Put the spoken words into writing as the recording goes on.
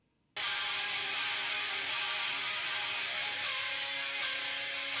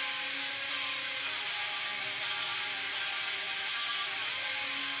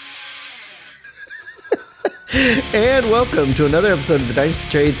And welcome to another episode of the Dynasty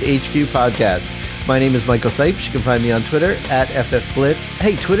Trades HQ podcast. My name is Michael Sipes. You can find me on Twitter at FFBlitz.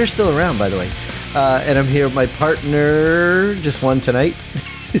 Hey, Twitter's still around, by the way. And I'm here with my partner, just one tonight,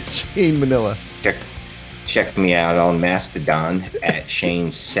 Shane Manila. Check me out on Mastodon at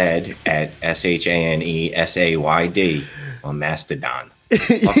Shane Said at ShaneSayd on Mastodon.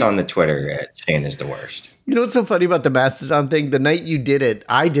 Also on the Twitter at Shane is the worst. You know what's so funny about the Mastodon thing? The night you did it,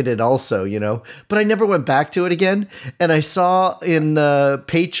 I did it also, but I never went back to it again. And I saw in the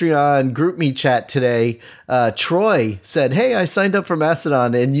Patreon group me chat today, Troy said, "Hey, I signed up for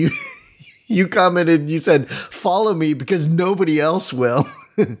Mastodon," and you you commented, you said, "Follow me because nobody else will."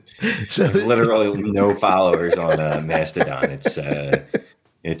 So literally no followers on Mastodon.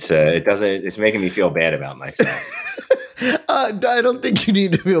 It's making me feel bad about myself. I don't think you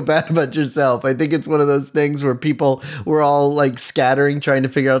need to feel bad about yourself. I think it's one of those things where we're all like scattering, trying to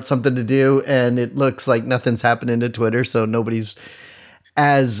figure out something to do, and it looks like nothing's happening to Twitter, so nobody's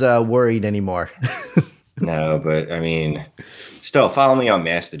as worried anymore. No, but I mean, still follow me on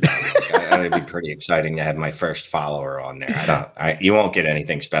Mastodon. It'd be pretty exciting to have my first follower on there. You won't get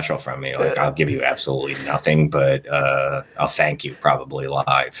anything special from me. Like I'll give you absolutely nothing, but I'll thank you probably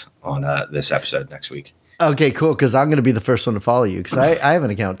live on this episode next week. Okay, cool. Because I'm going to be the first one to follow you because I have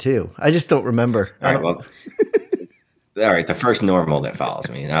an account too. I just don't remember. All right. The first normal that follows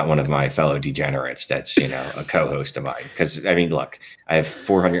me, not one of my fellow degenerates. That's a co-host of mine. Because I mean, look, I have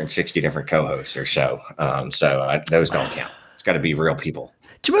 460 different co-hosts or so. Those don't count. It's got to be real people.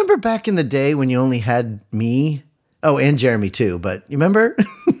 Do you remember back in the day when you only had me? Oh, and Jeremy too. But you remember?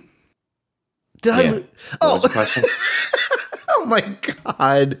 What was the question? Oh my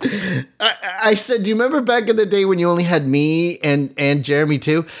God. I said, do you remember back in the day when you only had me and Jeremy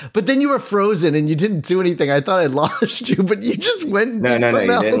too? But then you were frozen and you didn't do anything. I thought I lost you, but you just went and No,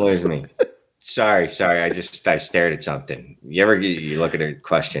 you else. didn't lose me. Sorry. I stared at something. You look at a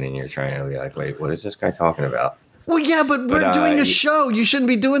question and you're trying to be like, wait, what is this guy talking about? Well, yeah, but we're doing a show. You shouldn't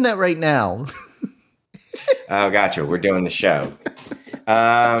be doing that right now. Oh, gotcha. We're doing the show.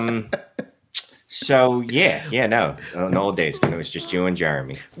 So no. In the old days when it was just you and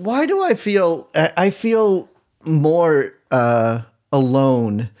Jeremy. Why do I feel more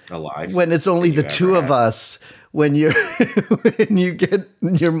alone alive when it's only the two of us? When you get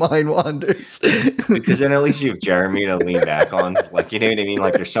your mind wanders, because then at least you have Jeremy to lean back on, like, you know what I mean?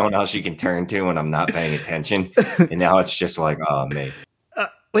 Like there's someone else you can turn to when I'm not paying attention, and now it's just like, oh, me.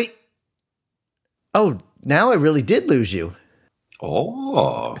 Wait. Oh, now I really did lose you.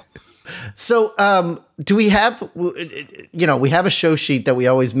 Oh. So, do we have? We have a show sheet that we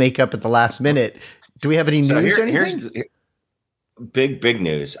always make up at the last minute. Do we have any news or anything? Here's big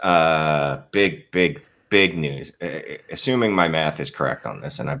news. Big news. Assuming my math is correct on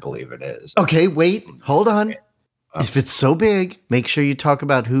this, and I believe it is. Okay, wait, hold on. If it's so big, make sure you talk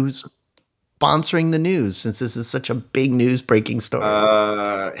about who's sponsoring the news, since this is such a big news breaking story.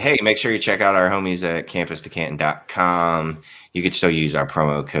 Hey, make sure you check out our homies at campusdecanton.com. You could still use our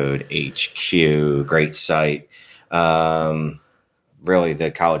promo code HQ. Great site. Really, the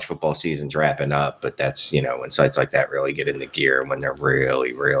college football season's wrapping up, but that's, when sites like that really get into gear, when they're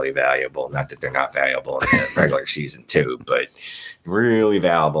really, really valuable. Not that they're not valuable in the regular season too, but really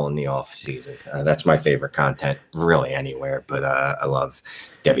valuable in the off season. That's my favorite content, really anywhere. But I love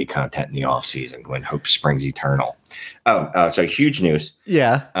Debbie content in the off season when hope springs eternal. So huge news.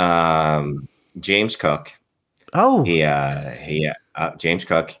 Yeah. James Cook. Oh, James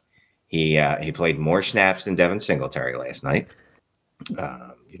Cook. He played more snaps than Devin Singletary last night.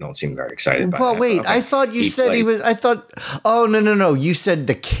 You don't seem very excited about that. Well, wait, okay. I thought you said he was. I thought. Oh, no. You said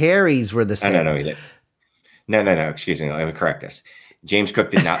the carries were the same. No, he did. No. Excuse me. Let me correct this. James Cook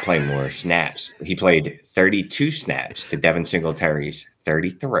did not play more snaps. He played 32 snaps to Devin Singletary's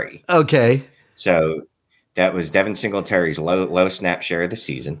 33. Okay. So that was Devin Singletary's low snap share of the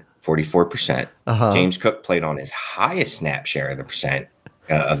season, 44%. Uh-huh. James Cook played on his highest snap share of the percent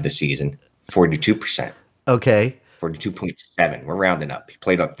of the season, 42%. Okay. 42.7. We're rounding up. He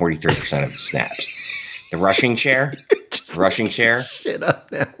played on 43% of the snaps. The rushing share. Shit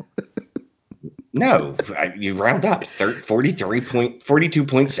up now. No, you round up.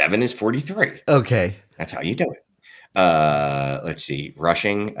 42.7 is 43. Okay. That's how you do it. Let's see.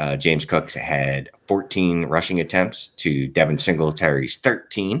 Rushing. James Cook had 14 rushing attempts to Devin Singletary's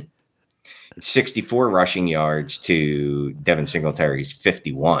 13. 64 rushing yards to Devin Singletary's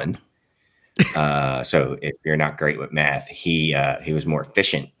 51. So if you're not great with math, he was more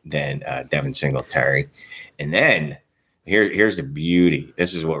efficient than Devin Singletary. And then here's the beauty.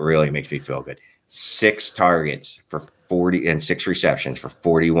 This is what really makes me feel good. 6 targets for 40 and 6 receptions for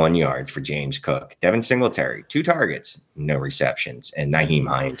 41 yards for James Cook. Devin Singletary, 2 targets, no receptions. And Naheem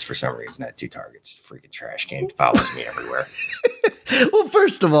Hines, for some reason, had 2 targets. Freaking trash can, follows me everywhere. Well,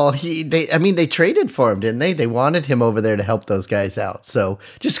 first of all, they traded for him, didn't they? They wanted him over there to help those guys out. So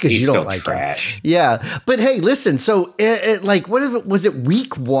just because you don't like trash. him. Yeah. But hey, listen, so was it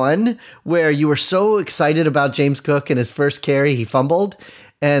week 1 where you were so excited about James Cook and his first carry, he fumbled?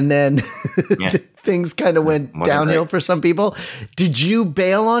 And then things kind of went downhill for some people. Did you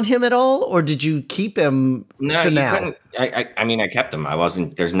bail on him at all, or did you keep him to now? Couldn't. I kept him.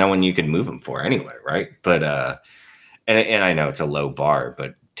 There's no one you could move him for anyway, right? But and I know it's a low bar,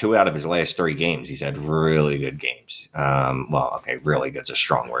 but 2 out of his last 3 games, he's had really good games. Really good's a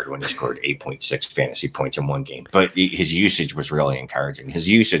strong word when he scored 8.6 fantasy points in 1 game. But his usage was really encouraging. His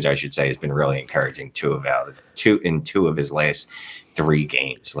usage, I should say, has been really encouraging. 2 of his last 3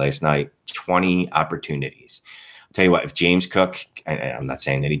 games. Last night, 20 opportunities. I'll tell you what, if James Cook, I'm not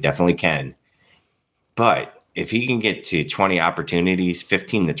saying that he definitely can, but if he can get to 20 opportunities,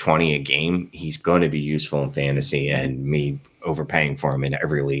 15 to 20 a game, he's going to be useful in fantasy, and me overpaying for him in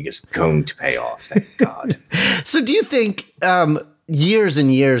every league is going to pay off. Thank God. So do you think years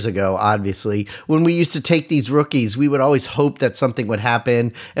and years ago, obviously, when we used to take these rookies, we would always hope that something would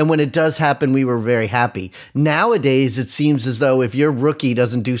happen. And when it does happen, we were very happy. Nowadays, it seems as though if your rookie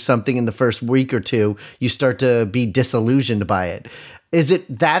doesn't do something in the first week or 2, you start to be disillusioned by it. Is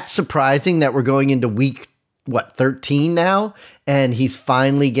it that surprising that we're going into week 13 now, and he's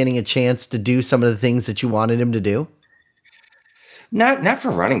finally getting a chance to do some of the things that you wanted him to do? Not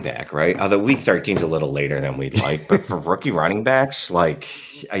for running back, right? Although week 13 is a little later than we'd like, but for rookie running backs, like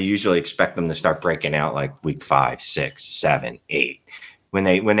I usually expect them to start breaking out like week 5, 6, 7, 8. When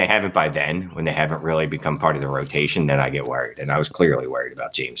they haven't by then, when they haven't really become part of the rotation, then I get worried. And I was clearly worried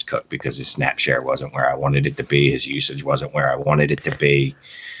about James Cook because his snap share wasn't where I wanted it to be. His usage wasn't where I wanted it to be.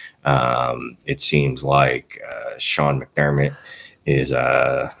 It seems like Sean McDermott is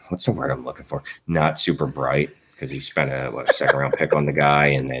what's the word I'm looking for? Not super bright, because he spent a 2nd-round pick on the guy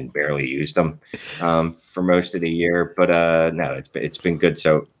and then barely used him for most of the year. But no, it's been good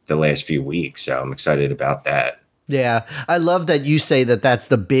so the last few weeks. So I'm excited about that. Yeah, I love that you say that that's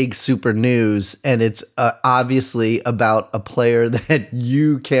the big super news, and it's obviously about a player that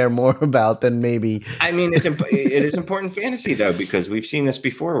you care more about than maybe. I mean, it is important fantasy, though, because we've seen this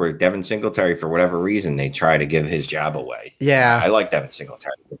before where Devin Singletary, for whatever reason, they try to give his job away. Yeah. I like Devin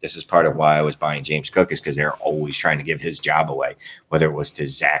Singletary, but this is part of why I was buying James Cook, is because they're always trying to give his job away, whether it was to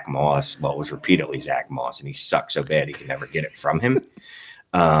Zach Moss. Well, it was repeatedly Zach Moss, and he sucked so bad he could never get it from him.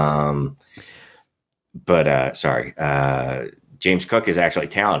 James Cook is actually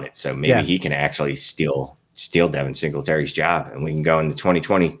talented, so maybe he can actually steal Devin Singletary's job, and we can go into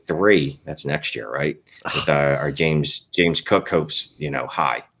 2023. That's next year, right? With our James Cook hopes,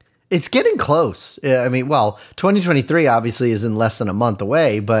 high. It's getting close. I mean, 2023 obviously is in less than a month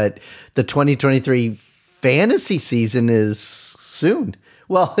away, but the 2023 fantasy season is soon.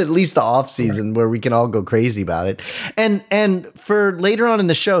 Well, at least the off season where we can all go crazy about it. And for later on in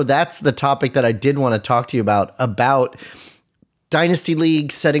the show, that's the topic that I did want to talk to you about dynasty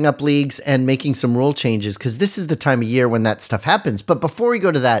leagues, setting up leagues, and making some rule changes, because this is the time of year when that stuff happens. But before we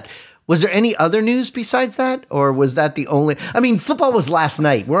go to that, was there any other news besides that? Or was that the only? I mean, football was last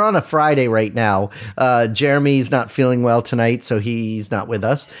night. We're on a Friday right now. Jeremy's not feeling well tonight, so he's not with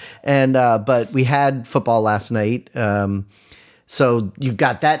us. And but we had football last night. So you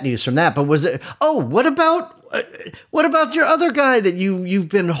got that news from that, but was it? Oh, what about your other guy that you've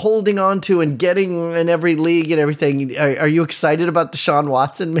been holding on to and getting in every league and everything? Are you excited about Deshaun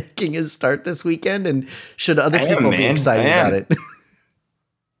Watson making his start this weekend? And should other people be excited about it?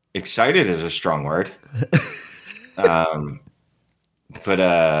 Excited is a strong word. But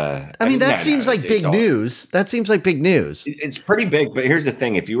I mean, that seems like big news. That seems like big news. It's pretty big, but here's the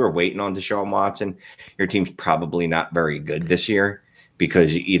thing. If you were waiting on Deshaun Watson, your team's probably not very good this year,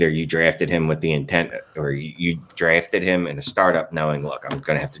 because either you drafted him with the intent, or you drafted him in a startup knowing, look, I'm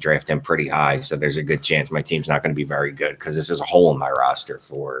going to have to draft him pretty high, so there's a good chance my team's not going to be very good because this is a hole in my roster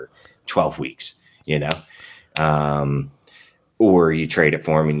for 12 weeks, or you trade it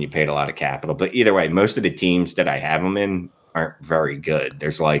for him and you paid a lot of capital. But either way, most of the teams that I have him in aren't very good.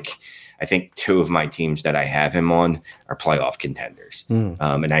 There's I think 2 of my teams that I have him on are playoff contenders.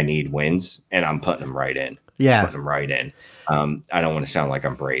 And I need wins, and I'm putting them right in. Yeah. Putting them right in. I don't want to sound like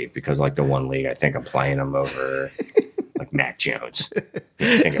I'm brave, because the one league, I think I'm playing him over Mac Jones.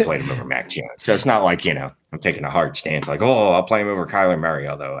 I think I played him over Mac Jones. So it's not I'm taking a hard stance I'll play him over Kyler Murray,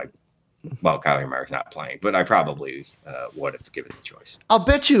 although well, Kyler Murray's not playing, but I probably would have given the choice. I'll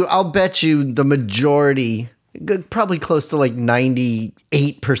bet you the majority, probably close to like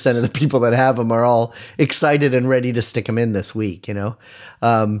 98% of the people that have him are all excited and ready to stick him in this week, you know?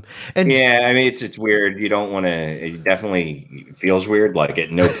 And yeah, I mean, it's weird. You don't want to, it definitely feels weird. Like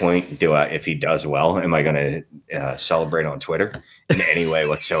at no point if he does well, am I going to celebrate on Twitter in any way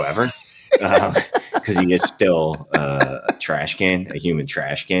whatsoever? Because he is still a trash can, a human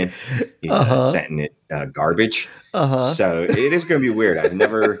trash can. He's sentient garbage. So it is going to be weird. I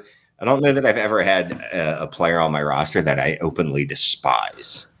don't know that I've ever had a player on my roster that I openly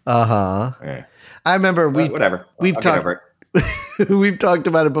despise. Yeah. I remember we've talked. We've talked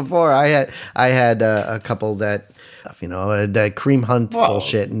about it before. I had a couple that, you know, the Kareem Hunt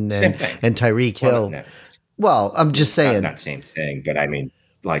bullshit and Tyreek Hill. Well, I'm just saying, not same thing, but I mean,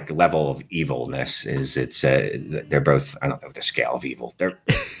 like level of evilness they're both, I don't know the scale of evil. They're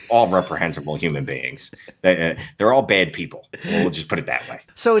all reprehensible human beings. They're all bad people. We'll just put it that way.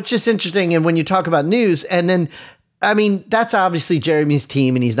 So it's just interesting. And when you talk about news, and then, I mean, that's obviously Jeremy's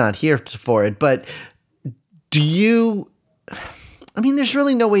team and he's not here for it, but there's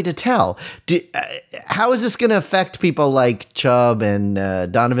really no way to tell. How is this going to affect people like Chubb and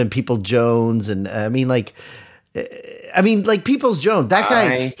Donovan Peoples-Jones? And Peoples-Jones, that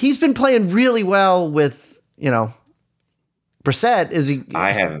guy, he's been playing really well with, you know, Brissett. Is he?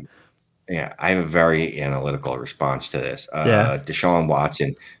 I have a very analytical response to this. Deshaun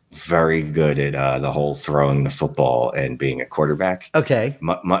Watson, very good at the whole throwing the football and being a quarterback. Okay.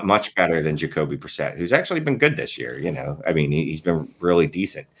 Much better than Jacoby Brissett, who's actually been good this year. You know, I mean, he's been really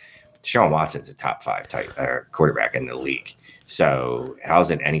decent. Deshaun Watson's a top 5 quarterback in the league. So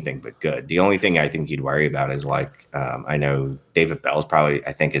how's it anything but good? The only thing I think you'd worry about is I know David Bell's probably,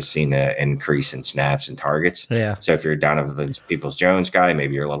 I think, has seen an increase in snaps and targets. Yeah. So if you're a Donovan Peoples-Jones guy,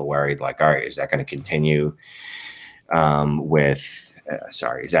 maybe you're a little worried, like, all right, is that going to continue with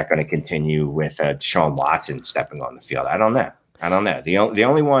Deshaun Watson stepping on the field? I don't know. The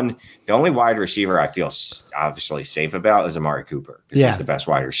only wide receiver I feel obviously safe about is Amari Cooper, because he's the best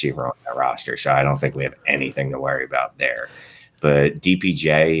wide receiver on that roster. So I don't think we have anything to worry about there. But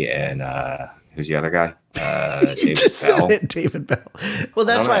DPJ and who's the other guy? David Bell. David Bell. Well,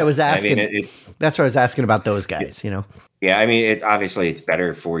 that's why I was asking. That's why I was asking about those guys. You know. Yeah, I mean, it's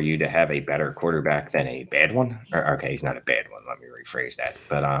better for you to have a better quarterback than a bad one. Okay, he's not a bad one. Let me rephrase that.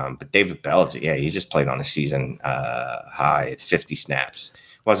 But David Bell, he just played on a season high at 50 snaps.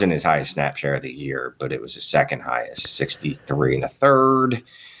 Wasn't his highest snap share of the year, but it was his second highest, 63 and a third.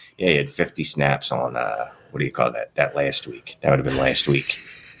 Yeah, he had 50 snaps on what do you call that? That last week. That would have been last week.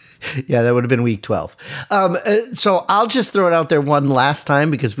 Yeah, that would have been week 12. So I'll just throw it out there one last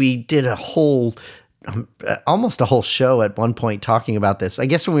time, because we did a whole almost a whole show at one point talking about this, I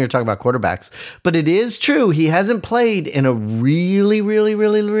guess when we were talking about quarterbacks. But it is true, he hasn't played in a really, really,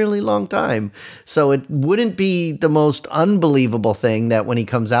 really, really long time. So it wouldn't be the most unbelievable thing that when he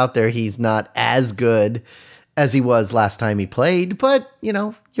comes out there, he's not as good as he was last time he played. But, you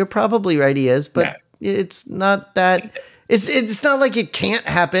know, you're probably right, he is. But it's not that... It's not like it can't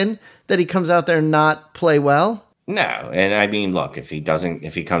happen that he comes out there and not play well. No, and I mean, look, if he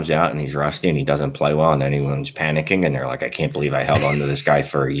comes out and he's rusty and he doesn't play well, and anyone's panicking and they're like, I can't believe I held on to this guy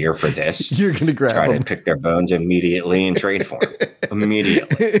for a year for this. You're going to grab him. To pick their bones immediately and trade for him.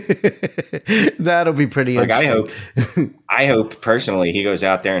 Immediately. That'll be pretty interesting. I hope personally he goes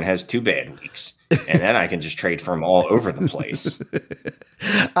out there and has 2 bad weeks. And then I can just trade for him all over the place.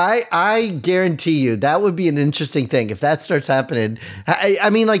 I guarantee you that would be an interesting thing if that starts happening.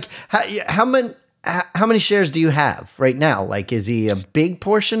 I mean, like, how many shares do you have right now? Like, is he a big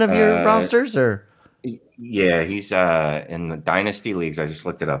portion of your rosters, or? Yeah, he's in the dynasty leagues. I just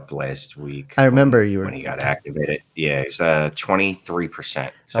looked it up last week. I remember when he got activated. Yeah, he's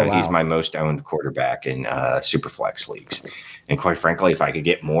 23%. So he's my most owned quarterback in Superflex leagues. And quite frankly, if I could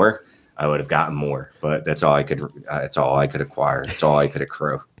get more, I would have gotten more. But that's all I could. That's all I could acquire. That's all I could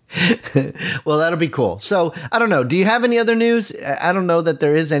accrue. Well, that'll be cool. So I don't know. Do you have any other news? I don't know that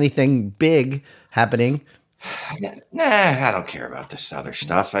there is anything big happening. Nah, I don't care about this other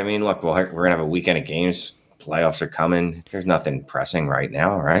stuff. I mean, look, we're going to have a weekend of games. Playoffs are coming. There's nothing pressing right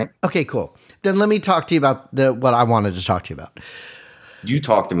now, right? Okay, cool. Then let me talk to you about what I wanted to talk to you about. You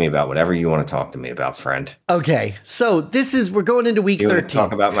talk to me about whatever you want to talk to me about, friend. Okay, so we're going into week 13.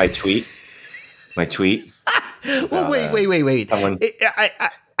 Talk about my tweet? My tweet? Well, wait.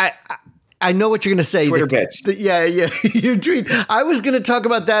 I know what you're going to say. Twitter bits. Yeah, your tweet. I was going to talk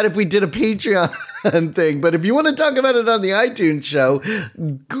about that if we did a Patreon thing, but if you want to talk about it on the iTunes show,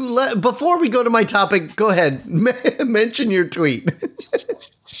 before we go to my topic, go ahead. Mention your tweet.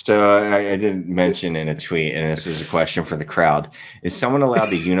 So I didn't mention in a tweet, and this is a question for the crowd. Is someone allowed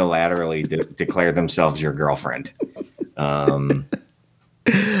to unilaterally declare themselves your girlfriend?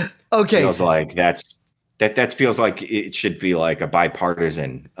 Okay. Feels like that feels like it should be like a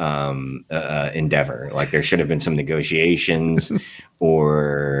bipartisan endeavor. Like there should have been some negotiations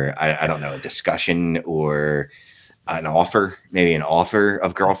or I don't know, a discussion or an offer, maybe an offer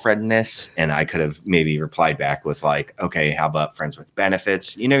of girlfriendness. And I could have maybe replied back with like, okay, how about friends with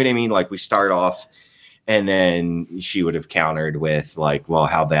benefits? You know what I mean? Like we start off and then she would have countered with like, well,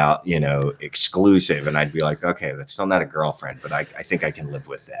 how about, exclusive? And I'd be like, okay, that's still not a girlfriend, but I think I can live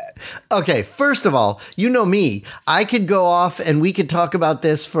with that. Okay. First of all, you know me, I could go off and we could talk about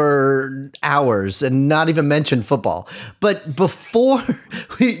this for hours and not even mention football. But before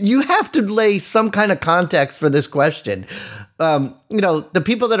you have to lay some kind of context for this question. The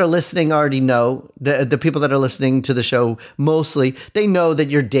people that are listening already know the people that are listening to the show mostly they know that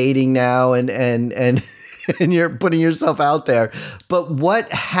you're dating now and and you're putting yourself out there. But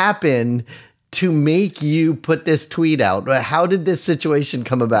what happened to make you put this tweet out? How did this situation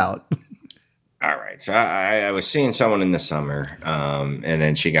come about? All right. So I was seeing someone in the summer, and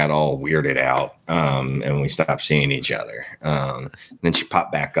then she got all weirded out, and we stopped seeing each other. Then she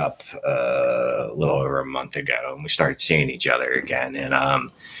popped back up a little over a month ago, and we started seeing each other again.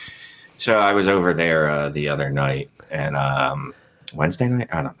 And so I was over there the other night, and Wednesday night?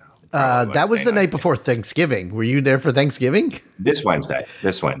 I don't know. That was the night before Thanksgiving. Were you there for Thanksgiving? This Wednesday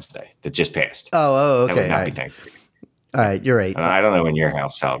that just passed. Oh, okay. Happy Thanksgiving. All right, you're right. I don't know when your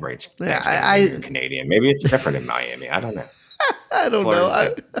house celebrates. Yeah, you're Canadian. Maybe it's different in Miami. I don't know. I don't know. I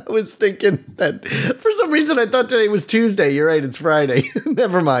was thinking that for some reason I thought today was Tuesday. You're right. It's Friday.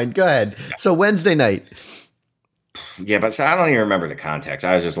 Never mind. Go ahead. Yeah. So Wednesday night. Yeah, but so I don't even remember the context.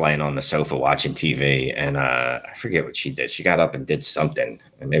 I was just laying on the sofa watching TV, and I forget what she did. She got up and did something,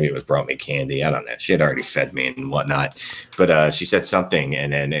 and maybe it was brought me candy. I don't know. She had already fed me and whatnot, but she said something,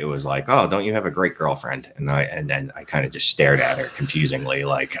 and then it was like, "Oh, don't you have a great girlfriend?" And then I kind of just stared at her confusingly,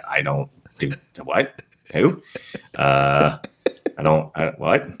 like, "I don't do what? Who? What? I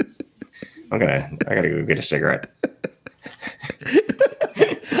gotta go get a cigarette."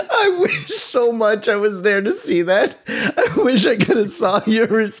 I wish so much I was there to see that. I wish I could have saw your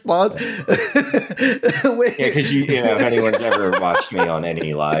response. Yeah, because if anyone's ever watched me on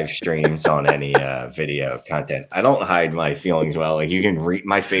any live streams, on any video content, I don't hide my feelings well. Like you can read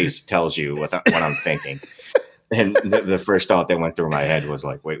my face tells you what I'm thinking. And the first thought that went through my head was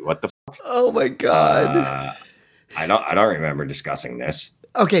like, wait, what the fuck? Oh my God. I don't remember discussing this.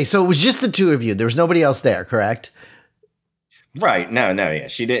 Okay, so it was just the two of you. There was nobody else there, correct? Right. No, yeah.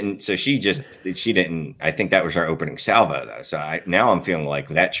 She didn't. So she didn't. I think that was our opening salvo, though. So now I'm feeling like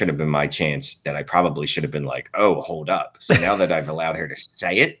that should have been my chance, that I probably should have been like, oh, hold up. So now that I've allowed her to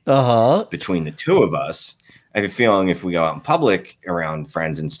say it between the two of us, I have a feeling if we go out in public around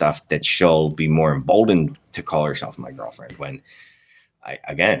friends and stuff, that she'll be more emboldened to call herself my girlfriend. When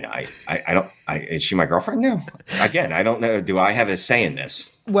is she my girlfriend now? Again, I don't know. Do I have a say in this?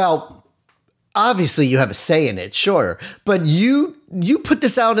 Well, obviously you have a say in it, sure. But you put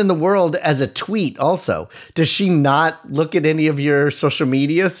this out in the world as a tweet also. Does she not look at any of your social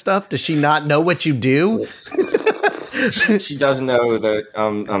media stuff? Does she not know what you do? She doesn't know that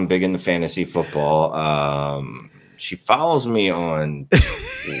I'm big into fantasy football. She follows me on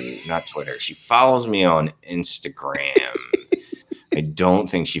not Twitter. She follows me on Instagram. I don't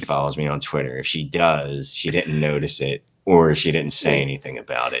think she follows me on Twitter. If she does, she didn't notice it, or she didn't say anything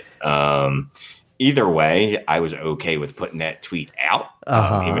about it. Either way, I was okay with putting that tweet out,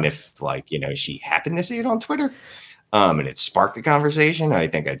 even if she happened to see it on Twitter, and it sparked the conversation. I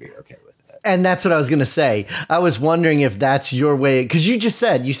think I'd be okay with it. And that's what I was going to say. I was wondering if that's your way, because you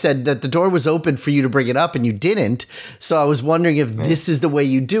said that the door was open for you to bring it up and you didn't. So I was wondering if this is the way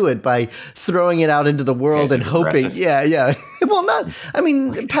you do it, by throwing it out into the world and hoping. Yeah. Well,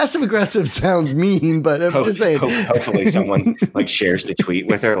 passive aggressive sounds mean, but I'm just saying. Hopefully someone shares the tweet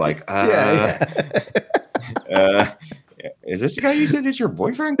with her. Is this the guy you said is your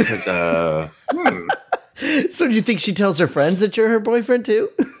boyfriend? Because, So do you think she tells her friends that you're her boyfriend too?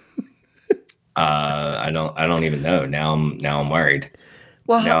 I don't even know. Now I'm worried.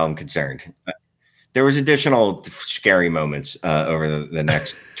 Well, now I'm concerned. There was additional scary moments over the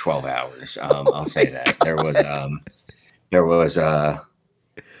next 12 hours. I'll say that there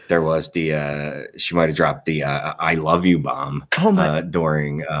was the she might have dropped the "I love you" bomb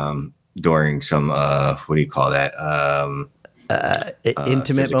during during some what do you call that?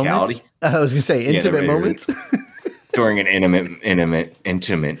 Intimate moments. Physicality. I was gonna say intimate moments. During an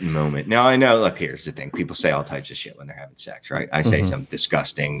intimate moment. Now I know. Look, here's the thing: people say all types of shit when they're having sex, right? I say some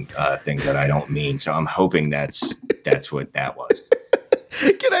disgusting things that I don't mean. So I'm hoping that's what that was.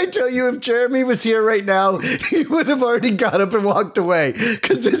 Can I tell you, if Jeremy was here right now, he would have already got up and walked away,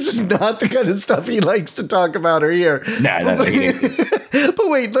 because this is not the kind of stuff he likes to talk about or hear. No, but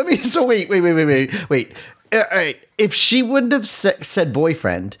wait, wait. All right, if she wouldn't have said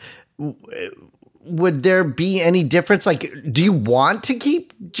boyfriend, would there be any difference? Like, do you want to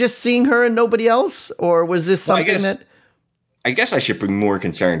keep just seeing her and nobody else, or was this something that? I guess I should be more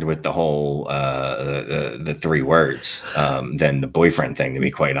concerned with the whole the 3 words than the boyfriend thing, to be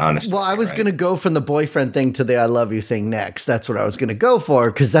quite honest. Well, I was going to go from the boyfriend thing to the I love you thing next. That's what I was going to go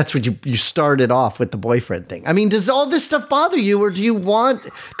for, because that's what you started off with, the boyfriend thing. I mean, does all this stuff bother you, or do you want?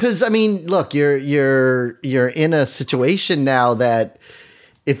 Because I mean, look, you're in a situation now that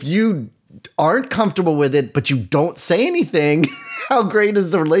if you aren't comfortable with it, but you don't say anything, how great is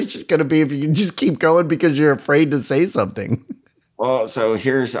the relationship going to be if you just keep going because you're afraid to say something? Well, so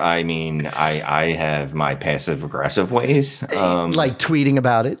I have my passive aggressive ways, like tweeting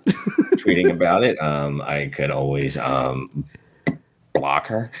about it. I could always block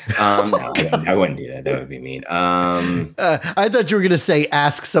her. No, I wouldn't do that. That would be mean. I thought you were going to say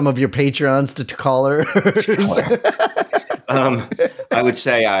ask some of your Patreons to call her. I would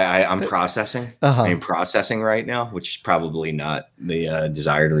say I'm processing. I'm processing right now, which is probably not the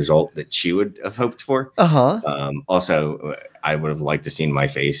desired result that she would have hoped for. Also, I would have liked to seen my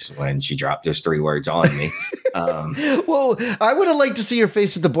face when she dropped those 3 words on me. Well, I would have liked to see your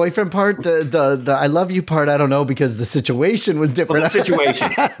face with the boyfriend part. The I love you part, I don't know, because the situation was different. Well, the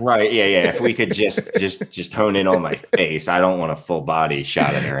situation, right? Yeah. If we could just hone in on my face, I don't want a full body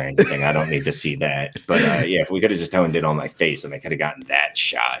shot of her or anything. I don't need to see that. But yeah, if we could have just honed in on my face and I could have gotten that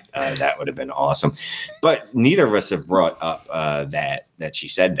shot, that would have been awesome. But neither of us have brought up that she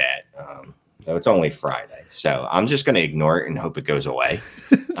said that. So it's only Friday. So I'm just going to ignore it and hope it goes away.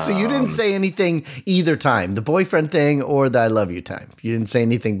 So you didn't say anything either time, the boyfriend thing or the I love you time. You didn't say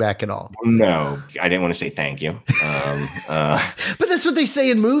anything back at all. No, I didn't want to say thank you. But that's what they say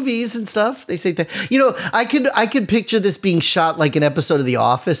in movies and stuff. They say that, I could picture this being shot like an episode of The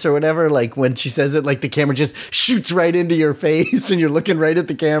Office or whatever. Like when she says it, like the camera just shoots right into your face and you're looking right at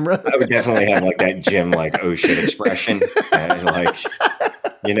the camera. I would definitely have like that Jim, like, oh shit expression.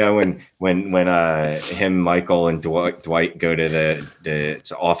 When him, Michael, and Dwight go to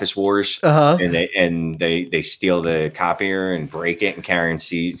the Office Wars, and they steal the copier and break it, and Karen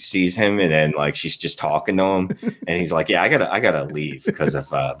sees him, and then like she's just talking to him, and he's like, yeah, I gotta leave because of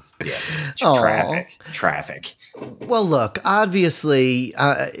traffic. Well, look, obviously,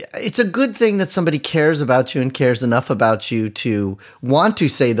 it's a good thing that somebody cares about you and cares enough about you to want to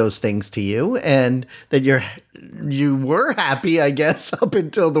say those things to you, and that you were happy, I guess, up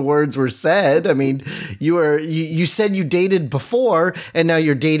until the words were said. I mean, you said you dated before and now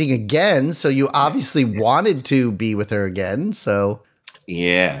you're dating again. So you obviously wanted to be with her again. So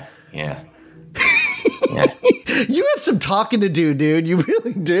yeah. You have some talking to do, dude. You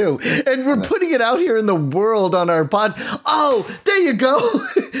really do. And we're putting it out here in the world on our pod. Oh, there you go.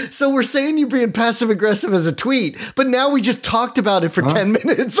 So we're saying you're being passive aggressive as a tweet, but now we just talked about it for 10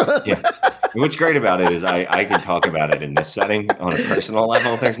 minutes. Yeah. What's great about it is I can talk about it in this setting on a personal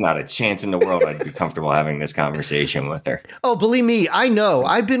level. There's not a chance in the world I'd be comfortable having this conversation with her. Oh, believe me, I know.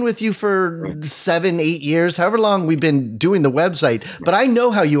 I've been with you for 7-8 years, however long we've been doing the website, but I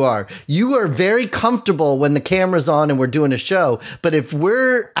know how you are. You are very comfortable when the camera's on and we're doing a show, but if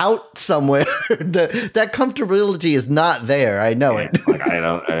we're out somewhere, that comfortability is not there. I know it. Like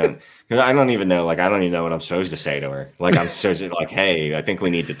I don't even know what I'm supposed to say to her. Like I'm supposed to like, hey, I think we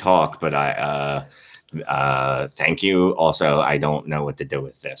need to talk, but thank you. Also, I don't know what to do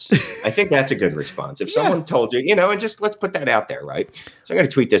with this. I think that's a good response. If someone told you, and just let's put that out there, right? So I'm going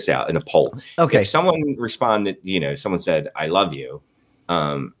to tweet this out in a poll. Okay. If someone responded, someone said, I love you,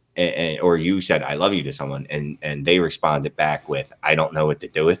 or you said, I love you to someone, and they responded back with, I don't know what to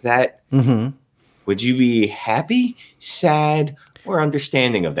do with that. Mm-hmm. Would you be happy, sad, or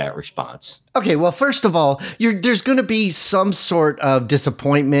understanding of that response? Okay, well, first of all, there's going to be some sort of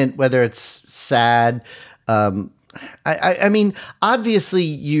disappointment, whether it's sad. I mean, obviously,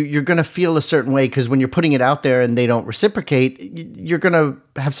 you're going to feel a certain way because when you're putting it out there and they don't reciprocate, you're going to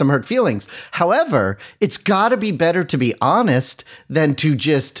have some hurt feelings. However, it's got to be better to be honest than to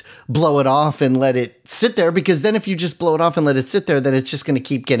just blow it off and let it sit there, because then if you just blow it off and let it sit there, then it's just going to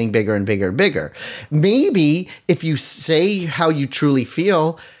keep getting bigger and bigger and bigger. Maybe if you say how you truly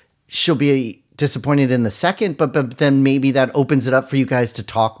feel, she'll be disappointed in the second, but then maybe that opens it up for you guys to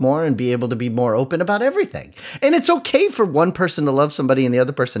talk more and be able to be more open about everything. And it's okay for one person to love somebody and the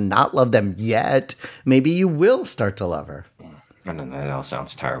other person not love them yet. Maybe you will start to love her. I don't know, that all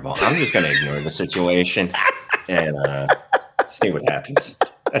sounds terrible. I'm just going to ignore the situation and see what happens.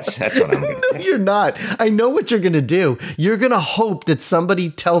 That's what I'm going to do. No, you're not. I know what you're going to do. You're going to hope that somebody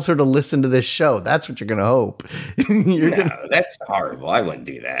tells her to listen to this show. That's what you're going to hope. That's horrible. I wouldn't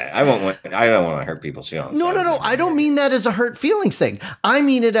do that. I don't want to hurt people's feelings. No. I don't mean that as a hurt feelings thing. I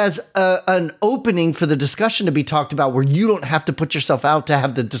mean it as an opening for the discussion to be talked about where you don't have to put yourself out to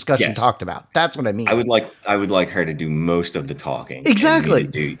have the discussion talked about. That's what I mean. I would like her to do most of the talking. Exactly.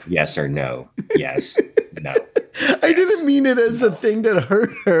 And do yes or no. Yes. No. I didn't mean it as a thing that hurt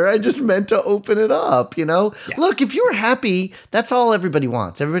her. I just meant to open it up, you know? Yeah. Look, if you're happy, that's all everybody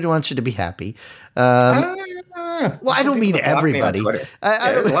wants. Everybody wants you to be happy. Well, I don't mean everybody.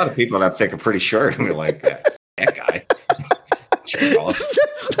 There's a lot of people that I think are pretty sure and be like, that guy.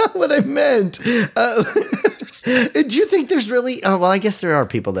 That's not what I meant. Do you think there's really... Oh, well, I guess there are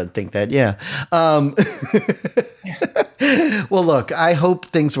people that think that, yeah. Well, look, I hope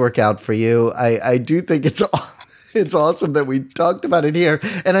things work out for you. I do think it's awesome that we talked about it here.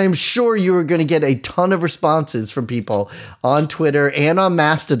 And I'm sure you are going to get a ton of responses from people on Twitter and on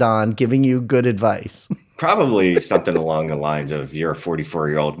Mastodon giving you good advice. Probably something along the lines of, you're a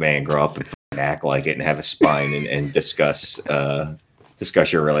 44-year-old man, grow up and act like it and have a spine and discuss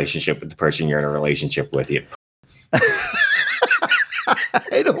your relationship with the person you're in a relationship with. You.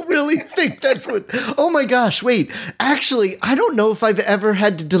 I don't really think that's what... Oh my gosh, wait. Actually, I don't know if I've ever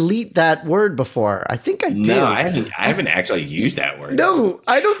had to delete that word before. I think I did. No, I haven't actually used that word. No,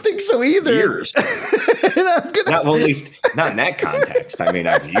 I don't think so either. Years. At least not in that context. I mean,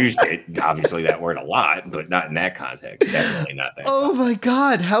 I've used it, obviously, that word a lot, but not in that context. Definitely not that. Oh my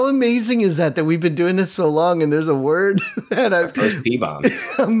God. How amazing is that we've been doing this so long and there's a word that first P-bomb.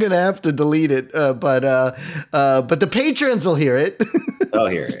 I'm going to have to delete it. But the patrons will hear it. They'll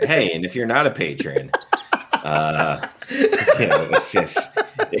hear it. Hey, and if you're not a patron,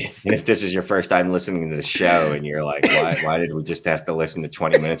 if this is your first time listening to the show and you're like, why did we just have to listen to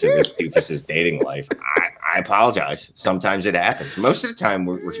 20 minutes of this doofus's dating life? I apologize. Sometimes it happens. Most of the time,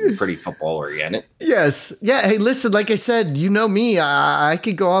 we're pretty football oriented. Yes. Yeah. Hey, listen, like I said, you know me, I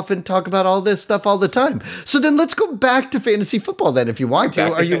could go off and talk about all this stuff all the time. So then let's go back to fantasy football then if you want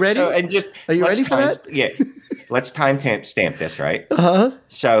to. Are you ready? Are you ready for that? Yeah. Let's stamp this, right? Uh-huh.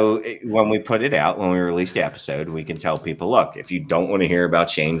 So when we put it out, when we release the episode, we can tell people, look, if you don't want to hear about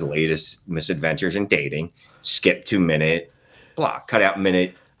Shane's latest misadventures in dating, skip to minute block, cut out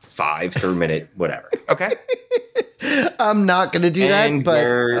minute 5 through minute whatever. Okay. I'm not going to do that, but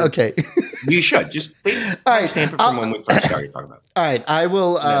okay. You should just stamp it from when we first started talking about it. All right, I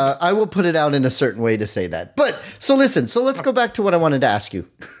will put it out in a certain way to say that. But so listen, let's go back to what I wanted to ask you.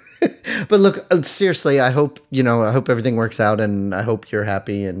 But look, seriously, I hope everything works out, and I hope you're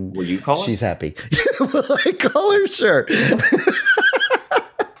happy, and will you call she's happy. Will I call her? Sure.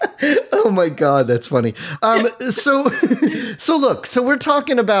 Oh my God, that's funny. So we're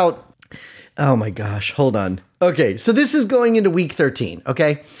talking about. Oh my gosh, hold on. Okay, so this is going into week 13.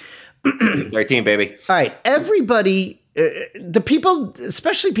 Okay, 13, baby. All right, everybody. The people,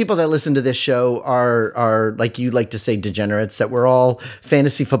 especially people that listen to this show, are like you like to say degenerates. That we're all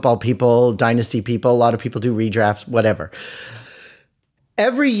fantasy football people, dynasty people. A lot of people do redrafts, whatever.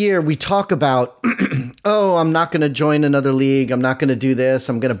 Every year we talk about, oh, I'm not going to join another league. I'm not going to do this.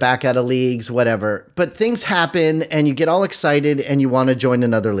 I'm going to back out of leagues, whatever. But things happen, and you get all excited, and you want to join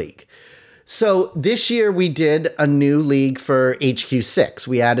another league. So this year we did a new league for HQ6.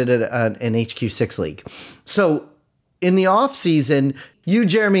 We added an HQ6 league. So in the off season, you,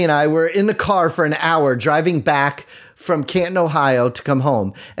 Jeremy, and I were in the car for an hour driving back from Canton, Ohio to come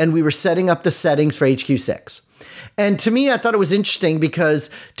home. And we were setting up the settings for HQ6. And to me, I thought it was interesting because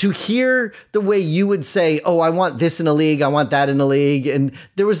to hear the way you would say, oh, I want this in a league, I want that in a league. And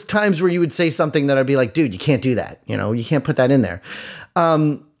there was times where you would say something that I'd be like, dude, you can't do that. You can't put that in there.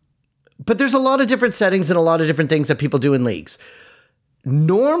 But there's a lot of different settings and a lot of different things that people do in leagues.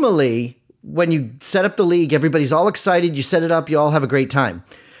 Normally, when you set up the league, everybody's all excited. You set it up. You all have a great time.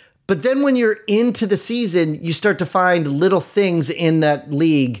 But then when you're into the season, you start to find little things in that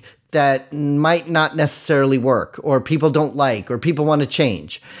league that might not necessarily work, or people don't like, or people want to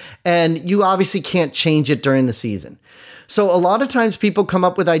change. And you obviously can't change it during the season. So a lot of times people come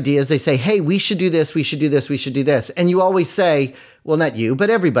up with ideas. They say, hey, we should do this. We should do this. We should do this. And you always say, well, not you, but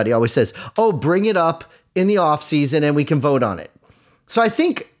everybody always says, oh, bring it up in the off season and we can vote on it. So I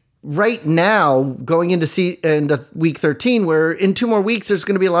think right now, going into week 13, where in 2 more weeks, there's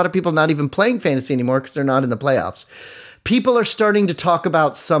going to be a lot of people not even playing fantasy anymore because they're not in the playoffs. People are starting to talk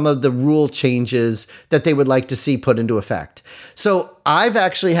about some of the rule changes that they would like to see put into effect. So I've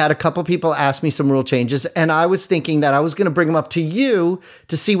actually had a couple people ask me some rule changes, and I was thinking that I was going to bring them up to you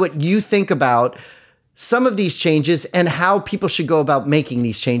to see what you think about some of these changes and how people should go about making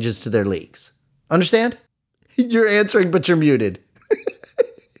these changes to their leagues. Understand? You're answering, but you're muted.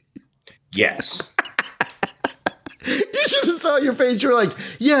 Yes. You should have saw your face. You were like,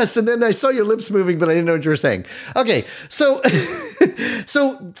 yes. And then I saw your lips moving, but I didn't know what you were saying. Okay. So,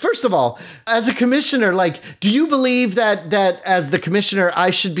 so first of all, as a commissioner, like, do you believe that as the commissioner,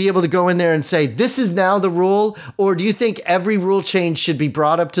 I should be able to go in there and say, this is now the rule? Or do you think every rule change should be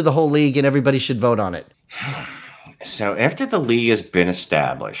brought up to the whole league and everybody should vote on it? So after the league has been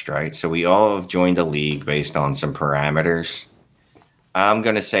established, right? So we all have joined a league based on some parameters. I'm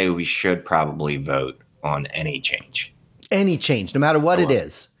going to say we should probably vote on any change. Any change, no matter what it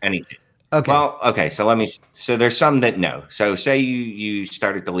is. Anything. Okay. Well, okay. So there's some that no. So say you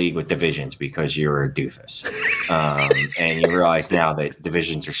started the league with divisions because you're a doofus, and you realize now that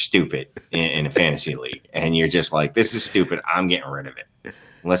divisions are stupid in a fantasy league, and you're just like, this is stupid. I'm getting rid of it.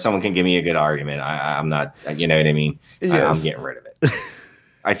 Unless someone can give me a good argument, I'm not. You know what I mean? Yes. I'm getting rid of it.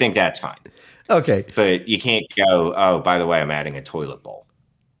 I think that's fine. Okay. But you can't go, oh, by the way, I'm adding a toilet bowl.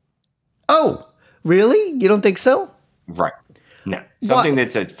 Oh, really? You don't think so? Right. No. Something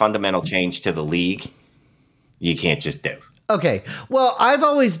that's a fundamental change to the league, you can't just do. Okay. Well, I've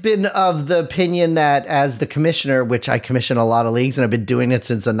always been of the opinion that as the commissioner, which I commission a lot of leagues and I've been doing it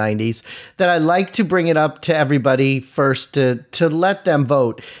since the 90s, that I like to bring it up to everybody first to let them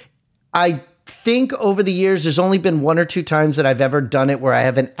vote. I think over the years, there's only been 1 or 2 times that I've ever done it where I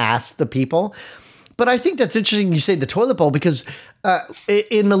haven't asked the people. But I think that's interesting you say the toilet bowl because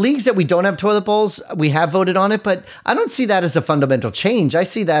in the leagues that we don't have toilet bowls, we have voted on it, but I don't see that as a fundamental change. I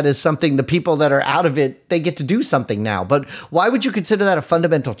see that as something the people that are out of it, they get to do something now. But why would you consider that a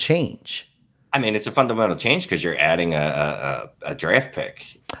fundamental change? I mean, it's a fundamental change because you're adding a draft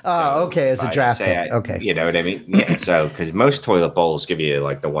pick. Oh, okay, as a draft pick. Okay. You know what I mean? Yeah, so because most toilet bowls give you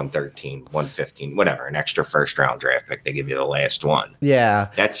like the 113, 115, whatever, an extra first round draft pick. They give you the last one. Yeah.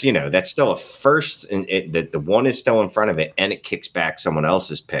 That's, that's still a first, and the one is still in front of it, and it kicks back someone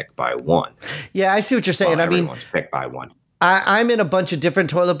else's pick by 1. Yeah, I see what you're saying. Well, everyone's picked by 1. I'm in a bunch of different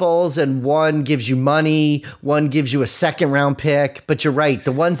toilet bowls, and one gives you money, one gives you a second round pick. But you're right,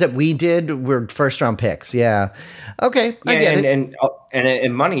 the ones that we did were first round picks. Yeah, okay, I get it.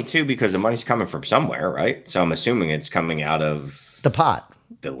 And money too, because the money's coming from somewhere, right? So I'm assuming it's coming out of the pot,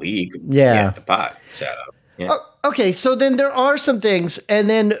 the league. Yeah, the pot. So. Yeah. Oh, okay, so then there are some things, and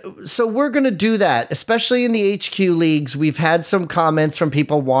then so we're going to do that, especially in the HQ leagues. We've had some comments from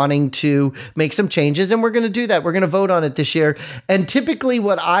people wanting to make some changes, and we're going to do that. We're going to vote on it this year. And typically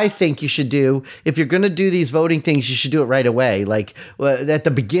what I think you should do, if you're going to do these voting things, you should do it right away, like at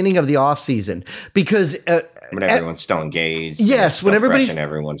the beginning of the off season, because when everyone's still engaged. Yes, when everybody's in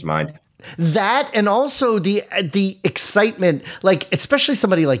everyone's mind. That, and also the excitement, like especially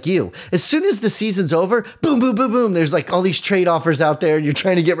somebody like you, as soon as the season's over, boom, boom, boom, boom, there's like all these trade offers out there and you're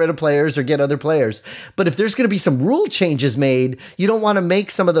trying to get rid of players or get other players. But if there's going to be some rule changes made, you don't want to make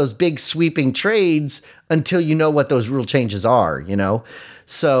some of those big sweeping trades until you know what those rule changes are,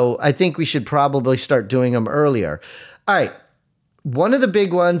 So I think we should probably start doing them earlier. All right. One of the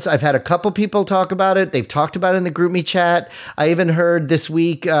big ones, I've had a couple people talk about it. They've talked about it in the GroupMe chat. I even heard this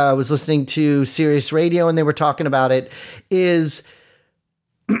week, I was listening to Sirius Radio and they were talking about it, is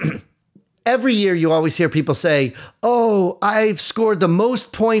every year you always hear people say, oh, I've scored the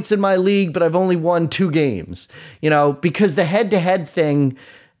most points in my league, but I've only won 2 games. Because the head-to-head thing,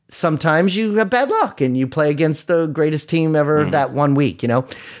 sometimes you have bad luck and you play against the greatest team ever that 1 week,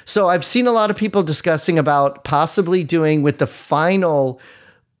 So I've seen a lot of people discussing about possibly doing with the final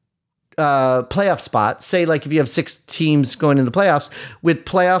playoff spot, say like if you have 6 teams going in the playoffs, with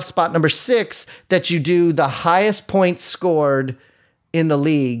playoff spot number 6, that you do the highest points scored in the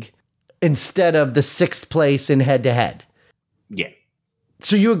league instead of the 6th place in head-to-head. Yeah.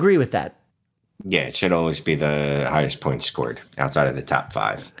 So you agree with that? Yeah, it should always be the highest points scored outside of the top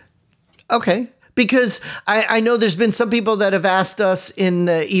 5. Okay. Because I know there's been some people that have asked us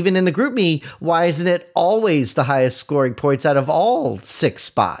even in the GroupMe, why isn't it always the highest scoring points out of all 6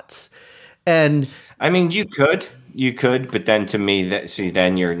 spots? And I mean, you could, but then to me,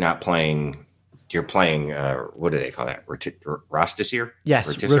 then you're not playing. You're playing. What do they call that? Rotisserie? Yes,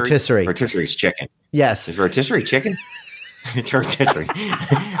 rotisserie. Rotisserie's chicken. Yes, is rotisserie chicken? It's rotisserie.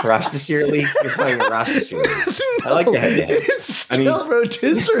 Rotisserie League. You're playing a rotisserie League. I like the head-to-head. It's still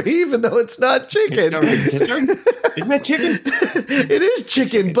rotisserie, even though it's not chicken. It's still rotisserie? Isn't that chicken? It is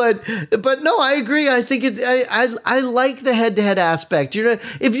chicken, but no, I agree. I think I like the head-to-head aspect.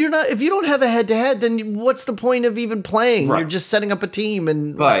 If you don't have a head-to-head, then what's the point of even playing? Right. You're just setting up a team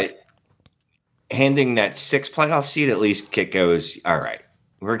handing that 6 playoff seed, at least Kit goes, all right,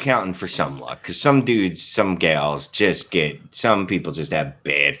 we're counting for some luck, because some dudes, some gals some people just have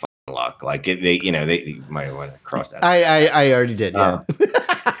bad luck. Like they might want to cross that. I already did.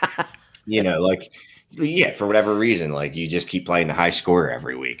 Yeah. For whatever reason, like you just keep playing the high scorer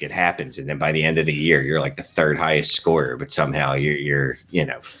every week. It happens. And then by the end of the year, you're like the 3rd highest scorer, but somehow you're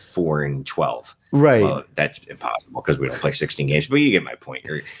 4-12. Right. Well, that's impossible because we don't play 16 games, but you get my point.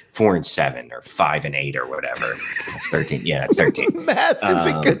 You're 4-7 or 5-8 or whatever. It's 13. Yeah, it's 13. Math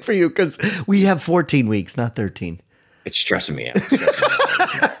isn't good for you because we have 14 weeks, not 13. It's stressing me out.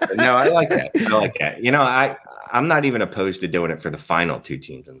 No, I like that. I'm not even opposed to doing it for the final 2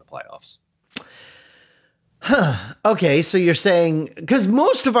 teams in the playoffs. Okay, so you're saying, because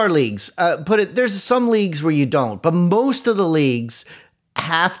most of our leagues, there's some leagues where you don't, but most of the leagues,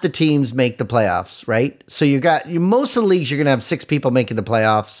 half the teams make the playoffs, right? So most of the leagues, you're going to have 6 people making the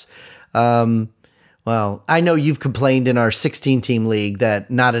playoffs. Well, I know you've complained in our 16-team league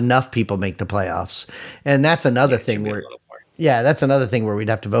that not enough people make the playoffs, and that's another thing where. Yeah, that's another thing where we'd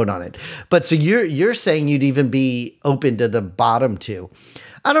have to vote on it. But so you're saying you'd even be open to the bottom 2.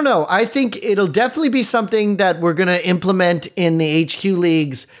 I don't know. I think it'll definitely be something that we're going to implement in the HQ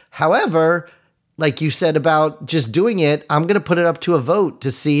leagues. However, like you said about just doing it, I'm going to put it up to a vote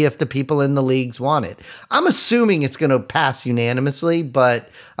to see if the people in the leagues want it. I'm assuming it's going to pass unanimously, but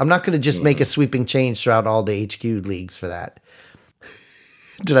I'm not going to just make a sweeping change throughout all the HQ leagues for that.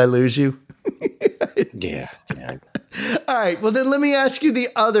 Did I lose you? Yeah. All right. Well, then let me ask you the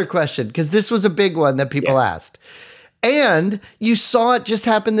other question, because this was a big one that people asked. And you saw it just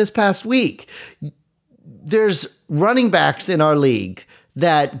happen this past week. There's running backs in our league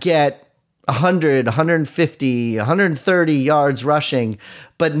that get 100, 150, 130 yards rushing,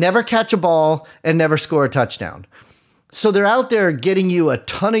 but never catch a ball and never score a touchdown. So they're out there getting you a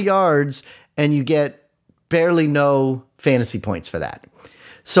ton of yards, and you get barely no fantasy points for that.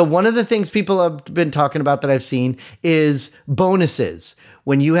 So one of the things people have been talking about that I've seen is bonuses.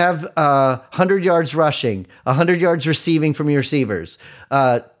 When you have 100 yards rushing, 100 yards receiving from your receivers,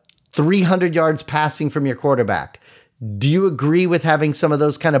 300 yards passing from your quarterback. Do you agree with having some of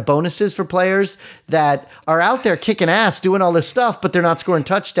those kind of bonuses for players that are out there kicking ass, doing all this stuff, but they're not scoring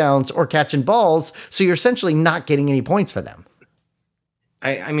touchdowns or catching balls, so you're essentially not getting any points for them?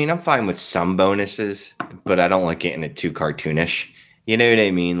 I mean, I'm fine with some bonuses, but I don't like getting it too cartoonish. You know what I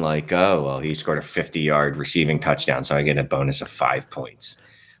mean? Like, oh, well, he scored a 50-yard receiving touchdown, so I get a bonus of 5 points.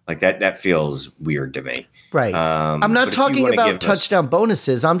 Like that feels weird to me. Right. I'm not talking about touchdown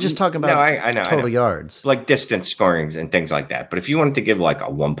bonuses. I'm just talking about total yards. Like distance scorings and things like that. But if you wanted to give like a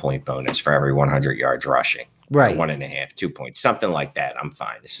 1-point bonus for every 100 yards rushing, right, 1.5, 2 points, something like that, I'm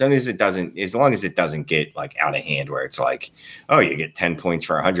fine. As long as it doesn't get like out of hand where it's like, oh, you get 10 points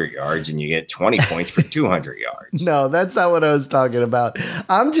for 100 yards and you get 20 points for 200 yards. No, that's not what I was talking about.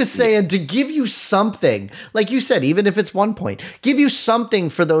 I'm just saying to give you something, like you said, even if it's 1 point, give you something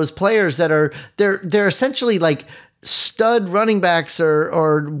for those players that are they're essentially like stud running backs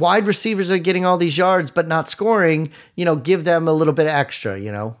or wide receivers are getting all these yards but not scoring. Give them a little bit extra.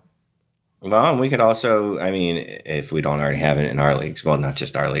 Well, we could also, I mean, if we don't already have it in our leagues, well, not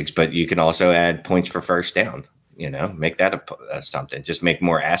just our leagues, but you can also add points for first down, make that something. Just make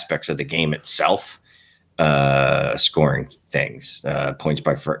more aspects of the game itself, scoring things, points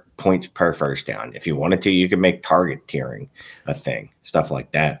per first down. If you wanted to, you could make target tiering a thing, stuff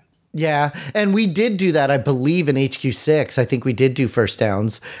like that. Yeah, and we did do that, I believe, in HQ6. I think we did do first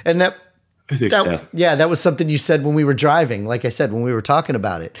downs, and that. So. Yeah, that was something you said when we were driving. Like I said, when we were talking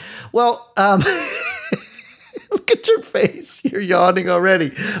about it. Well, look at your face. You're yawning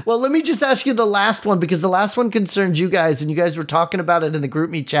already. Well, let me just ask you the last one, because the last one concerns you guys, and you guys were talking about it in the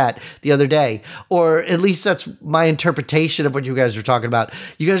GroupMe chat the other day, or at least that's my interpretation of what you guys were talking about.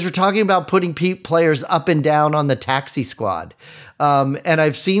 You guys were talking about putting players up and down on the taxi squad. And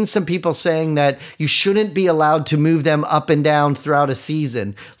I've seen some people saying that you shouldn't be allowed to move them up and down throughout a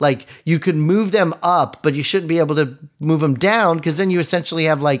season. Like, you can move them up, but you shouldn't be able to move them down, because then you essentially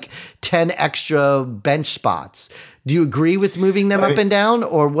have like 10 extra bench spots. Do you agree with moving them up and down,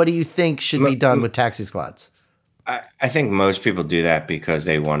 or what do you think should be done with taxi squads? I think most people do that because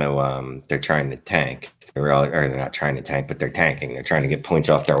they want to, they're trying to tank. They're not trying to tank, but they're tanking. They're trying to get points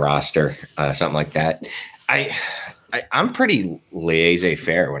off their roster, something like that. I'm pretty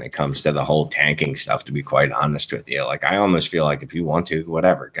laissez-faire when it comes to the whole tanking stuff, to be quite honest with you. Like, I almost feel like if you want to,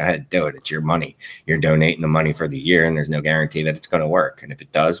 whatever, go ahead, do it. It's your money. You're donating the money for the year, and there's no guarantee that it's going to work. And if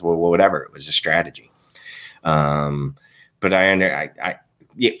it does, well, whatever. It was a strategy. But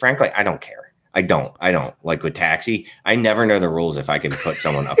frankly, I don't care. I don't like with taxi. I never know the rules if I can put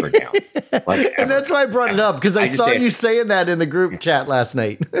someone up or down. Like, and that's why I brought it up, because I saw you saying that in the group chat last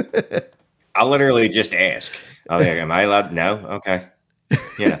night. I'll literally just ask. Oh, yeah, am I allowed? No, okay.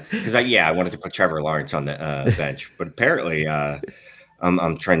 Yeah, because I wanted to put Trevor Lawrence on the bench, but apparently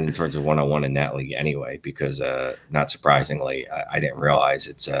I'm trending towards a 101 in that league anyway. Because not surprisingly, I didn't realize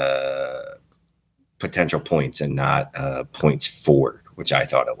it's potential points and not points for, which I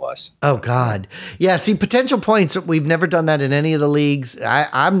thought it was. Oh God, yeah. See, potential points. We've never done that in any of the leagues.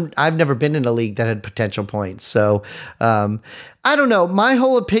 I've never been in a league that had potential points. So I don't know. My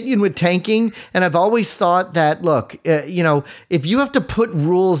whole opinion with tanking, and I've always thought that, look, if you have to put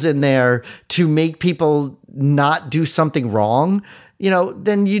rules in there to make people not do something wrong,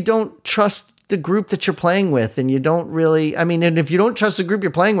 then you don't trust the group that you're playing with, and you don't really. I mean, and if you don't trust the group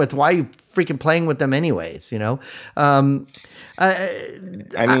you're playing with, why are you freaking playing with them anyways? I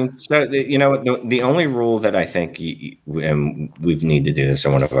mean, so the only rule that I think and we've need to do this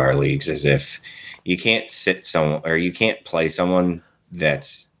in one of our leagues is if you can't sit someone or you can't play someone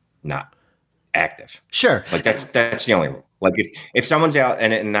that's not active. Sure, like that's the only rule. Like if someone's out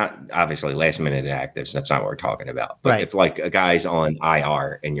and not obviously last minute inactives, that's not what we're talking about. But right. If like a guy's on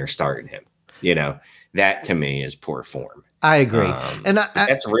IR and you're starting him, that to me is poor form. I agree, and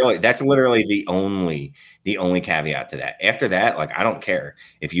that's literally the only caveat to that. After that, like, I don't care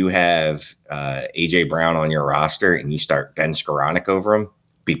if you have AJ Brown on your roster and you start Ben Skoranek over him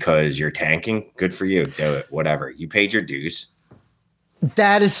because you're tanking. Good for you, do it. Whatever, you paid your dues.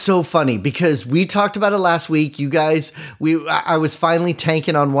 That is so funny because we talked about it last week. You guys, I was finally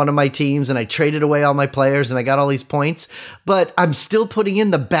tanking on one of my teams and I traded away all my players and I got all these points, but I'm still putting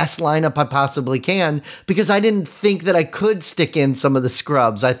in the best lineup I possibly can because I didn't think that I could stick in some of the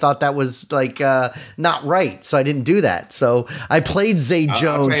scrubs. I thought that was like not right, so I didn't do that. So I played Zay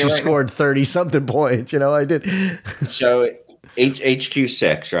Jones, who scored 30 something points. I did. So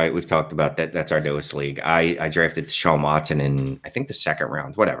HQ6, right? We've talked about that. That's our newest league. I drafted Deshaun Watson in, I think, the second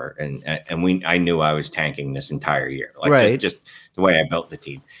round, whatever. And I knew I was tanking this entire year, like right. just the way I built the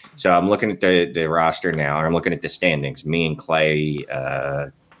team. So I'm looking at the roster now. I'm looking at the standings. Me and Clay,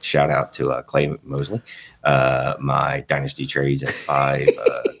 shout out to Clay Mosley, my Dynasty Trades and 5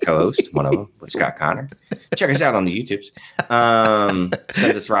 co-host, one of them with Scott Connor. Check us out on the YouTubes.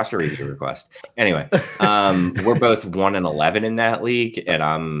 Send us roster review request. Anyway, we're both 1-11 in that league, and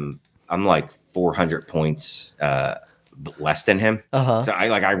I'm like 400 points less than him. Uh-huh. So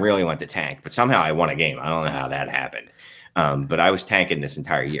I really went to tank, but somehow I won a game. I don't know how that happened. But I was tanking this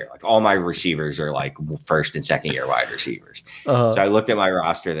entire year. Like, all my receivers are like first and second year wide receivers. Uh-huh. So I looked at my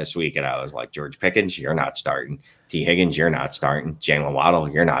roster this week and I was like, George Pickens, you're not starting. T. Higgins, you're not starting. Jalen Waddle,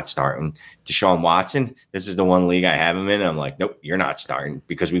 you're not starting. Deshaun Watson, this is the one league I have him in. I'm like, nope, you're not starting,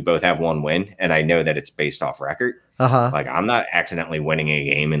 because we both have one win. And I know that it's based off record. Uh-huh. Like, I'm not accidentally winning a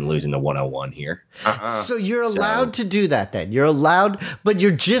game and losing the 101 here. So you're allowed to do that then. You're allowed, but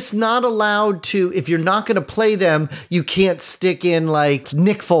you're just not allowed to, if you're not going to play them, you can't stick in like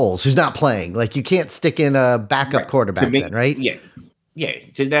Nick Foles, who's not playing. Like, you can't stick in a backup quarterback then, right? Yeah. Yeah,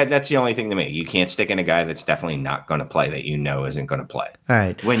 so that's the only thing to me. You can't stick in a guy that's definitely not going to play, that isn't going to play. All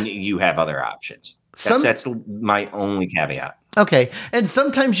right. When you have other options. That's my only caveat. Okay. And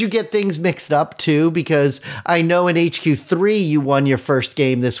sometimes you get things mixed up too, because I know in HQ3 you won your first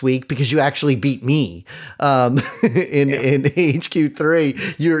game this week because you actually beat me. In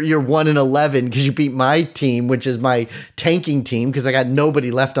HQ3, you're 1-11 because you beat my team, which is my tanking team, because I got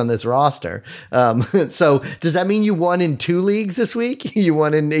nobody left on this roster. So does that mean you won in 2 leagues this week? You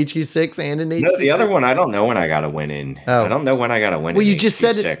won in HQ6 and in HQ3? No, the other one I don't know when I got to win in. Oh. I don't know when I got to win. Well, in you just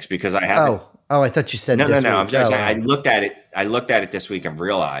said it because I haven't. Oh, I thought you said no. Week. I'm just saying, I looked at it. I looked at it this week and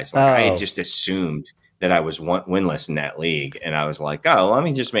realized I had just assumed that I was winless in that league, and I was like, "Oh, let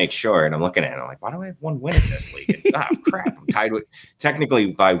me just make sure." And I'm looking at it, and I'm like, "Why do I have one win in this league?" And, crap! I'm tied with,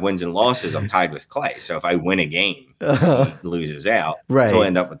 technically by wins and losses, I'm tied with Clay. So if I win a game, he loses out. Right. He'll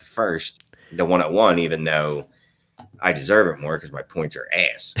end up with the 1-1, even though I deserve it more because my points are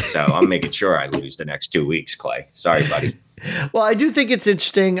ass. So I'm making sure I lose the next 2 weeks, Clay. Sorry, buddy. Well, I do think it's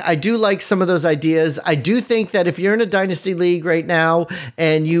interesting. I do like some of those ideas. I do think that if you're in a dynasty league right now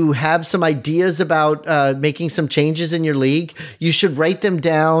and you have some ideas about making some changes in your league, you should write them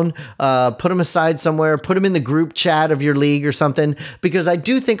down, put them aside somewhere, put them in the group chat of your league or something, because I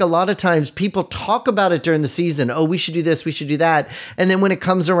do think a lot of times people talk about it during the season. Oh, we should do this, we should do that. And then when it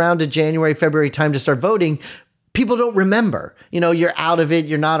comes around to January, February time to start voting, people don't remember. You're out of it.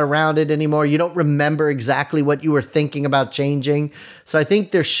 You're not around it anymore. You don't remember exactly what you were thinking about changing. So I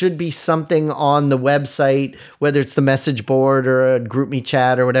think there should be something on the website, whether it's the message board or a GroupMe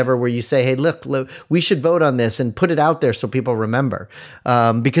chat or whatever, where you say, hey, look, we should vote on this, and put it out there so people remember.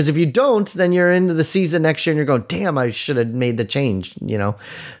 Because if you don't, then you're into the season next year and you're going, damn, I should have made the change,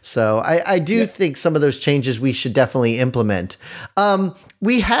 So I do think some of those changes we should definitely implement.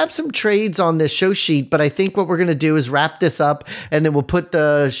 We have some trades on this show sheet, but I think what we're going to do is wrap this up, and then we'll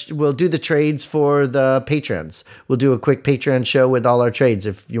do the trades for the patrons. We'll do a quick Patreon show with all our trades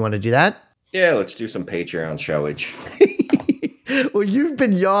if you want to do that. Yeah, let's do some Patreon showage. Well, you've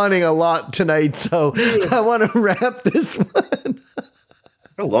been yawning a lot tonight, so I want to wrap this one.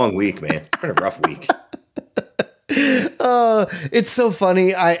 A long week, man. It's been a rough week. It's so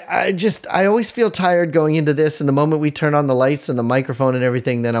funny. I always feel tired going into this, and the moment we turn on the lights and the microphone and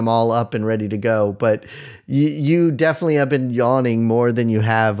everything, then I'm all up and ready to go. But you definitely have been yawning more than you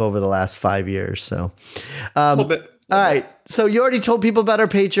have over the last 5 years. So, a little bit. All right. So you already told people about our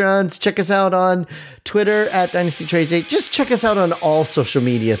Patreons. Check us out on Twitter at Dynasty Trades 8. Just check us out on all social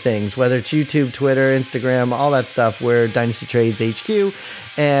media things, whether it's YouTube, Twitter, Instagram, all that stuff. We're Dynasty Trades HQ,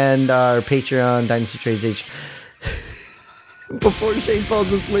 and our Patreon, Dynasty Trades HQ. Before Shane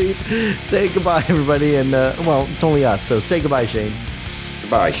falls asleep, say goodbye, everybody. And, well, it's only us, so say goodbye, Shane.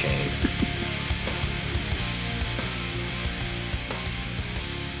 Goodbye, Shane.